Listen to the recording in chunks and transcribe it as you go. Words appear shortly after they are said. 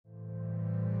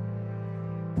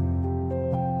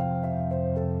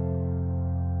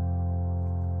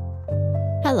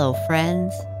Hello,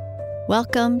 friends.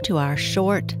 Welcome to our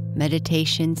short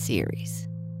meditation series.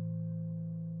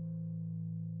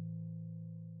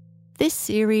 This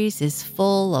series is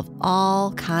full of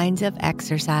all kinds of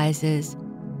exercises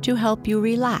to help you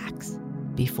relax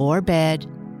before bed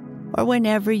or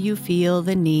whenever you feel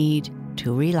the need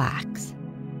to relax.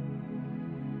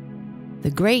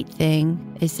 The great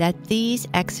thing is that these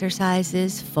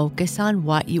exercises focus on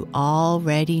what you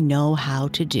already know how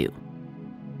to do: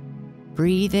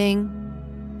 breathing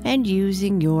and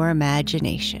using your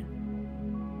imagination.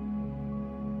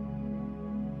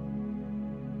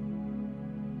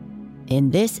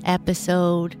 In this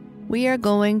episode, we are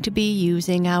going to be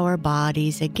using our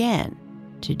bodies again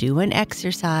to do an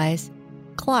exercise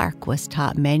Clark was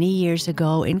taught many years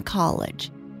ago in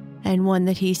college, and one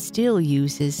that he still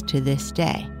uses to this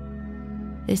day,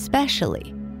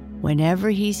 especially whenever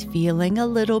he's feeling a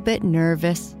little bit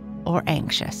nervous or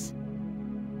anxious.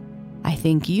 I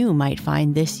think you might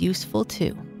find this useful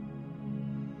too.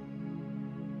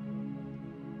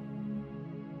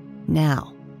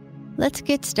 Now, let's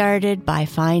get started by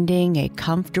finding a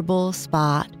comfortable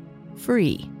spot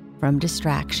free from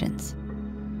distractions.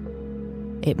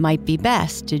 It might be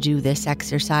best to do this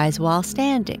exercise while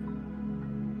standing,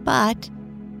 but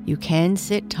you can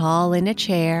sit tall in a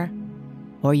chair,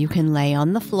 or you can lay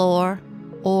on the floor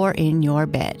or in your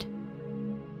bed.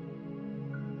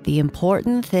 The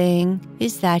important thing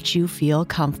is that you feel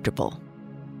comfortable.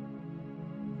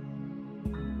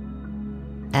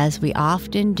 As we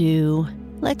often do,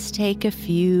 let's take a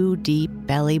few deep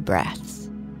belly breaths.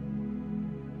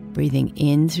 Breathing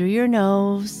in through your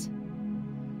nose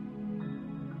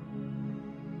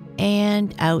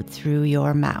and out through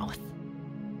your mouth.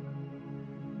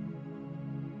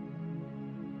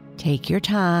 Take your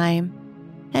time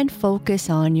and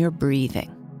focus on your breathing.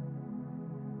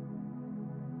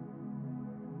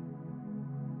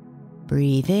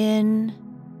 Breathe in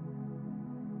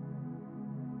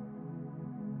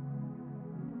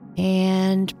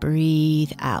and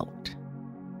breathe out.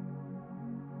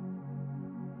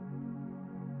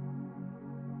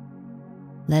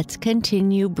 Let's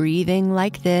continue breathing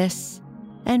like this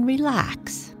and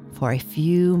relax for a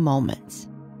few moments.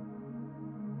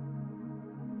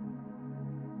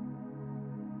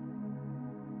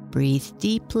 Breathe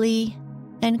deeply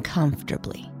and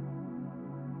comfortably.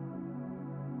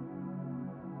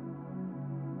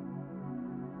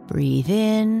 Breathe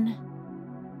in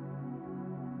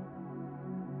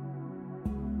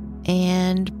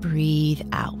and breathe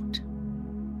out.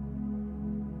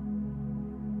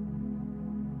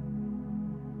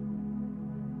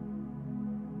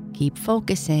 Keep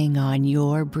focusing on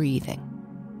your breathing.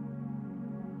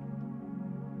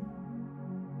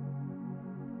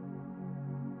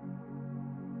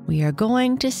 We are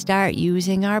going to start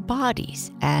using our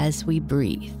bodies as we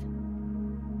breathe.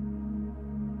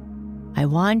 I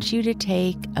want you to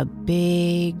take a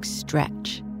big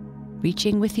stretch,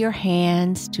 reaching with your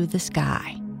hands to the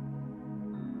sky.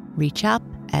 Reach up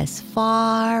as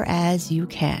far as you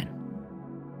can.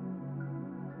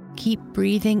 Keep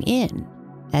breathing in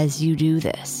as you do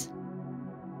this.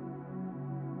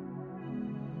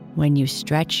 When you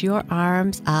stretch your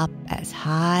arms up as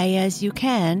high as you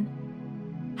can,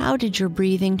 how did your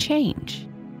breathing change?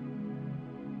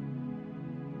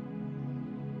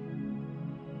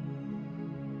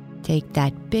 Take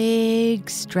that big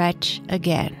stretch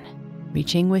again,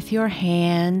 reaching with your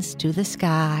hands to the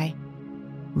sky,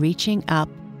 reaching up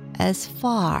as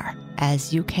far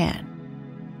as you can.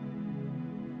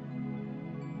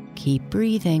 Keep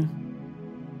breathing.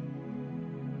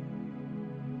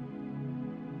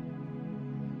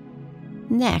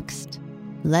 Next,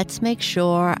 let's make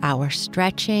sure our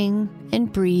stretching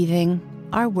and breathing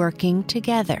are working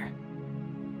together.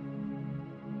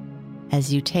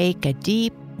 As you take a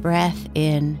deep breath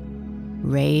in,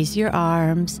 raise your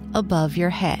arms above your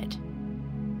head.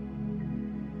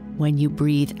 When you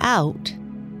breathe out,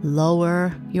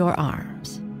 lower your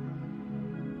arms.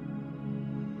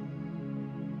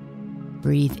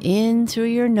 Breathe in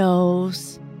through your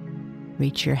nose.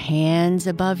 Reach your hands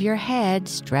above your head,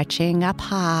 stretching up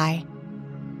high.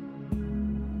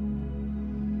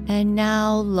 And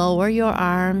now lower your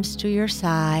arms to your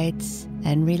sides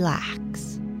and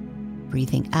relax,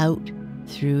 breathing out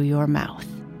through your mouth.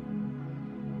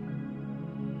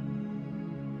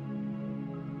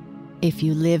 If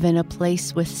you live in a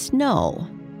place with snow,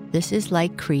 this is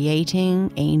like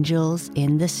creating angels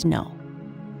in the snow.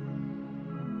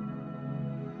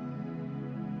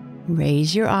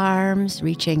 Raise your arms,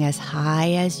 reaching as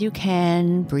high as you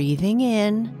can, breathing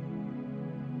in.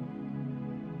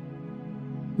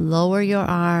 Lower your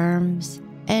arms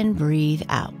and breathe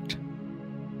out.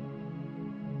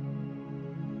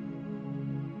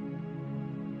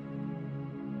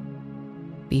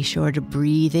 Be sure to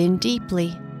breathe in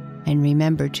deeply and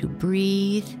remember to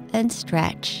breathe and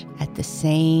stretch at the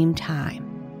same time.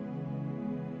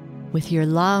 With your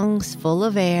lungs full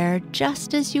of air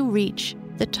just as you reach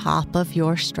the top of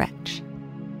your stretch.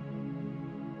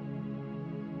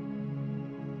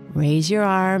 Raise your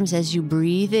arms as you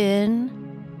breathe in.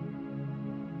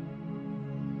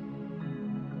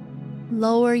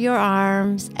 Lower your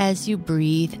arms as you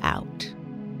breathe out.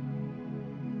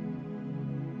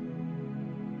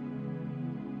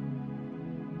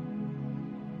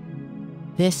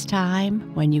 This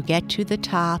time, when you get to the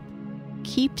top,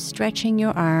 keep stretching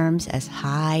your arms as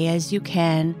high as you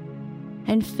can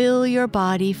and fill your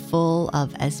body full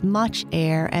of as much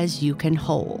air as you can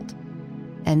hold.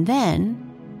 And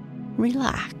then,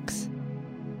 relax,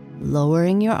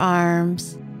 lowering your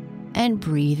arms and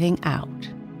breathing out.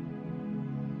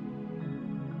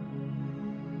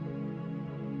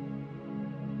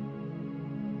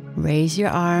 Raise your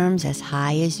arms as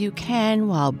high as you can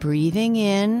while breathing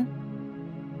in.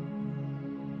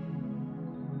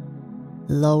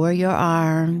 Lower your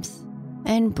arms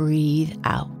and breathe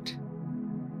out.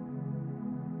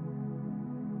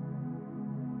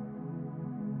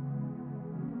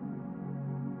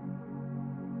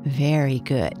 Very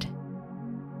good.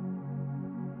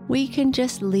 We can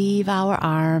just leave our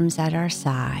arms at our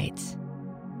sides.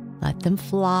 Let them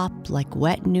flop like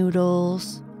wet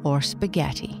noodles or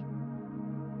spaghetti.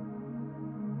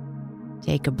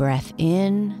 Take a breath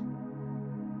in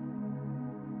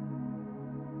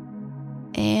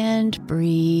and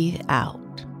breathe out.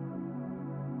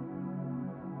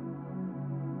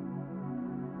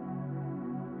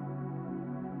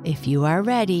 If you are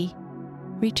ready,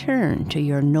 return to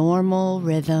your normal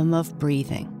rhythm of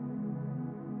breathing.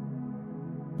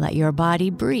 Let your body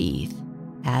breathe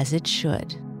as it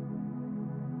should.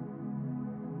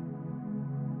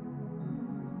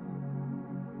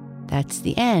 That's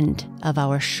the end of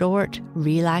our short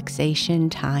relaxation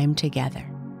time together.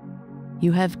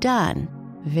 You have done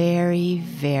very,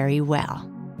 very well.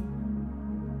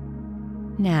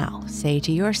 Now say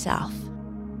to yourself,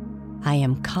 I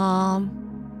am calm,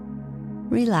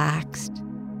 relaxed,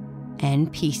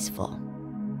 and peaceful.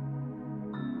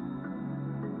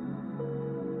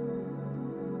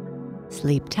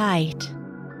 Sleep tight.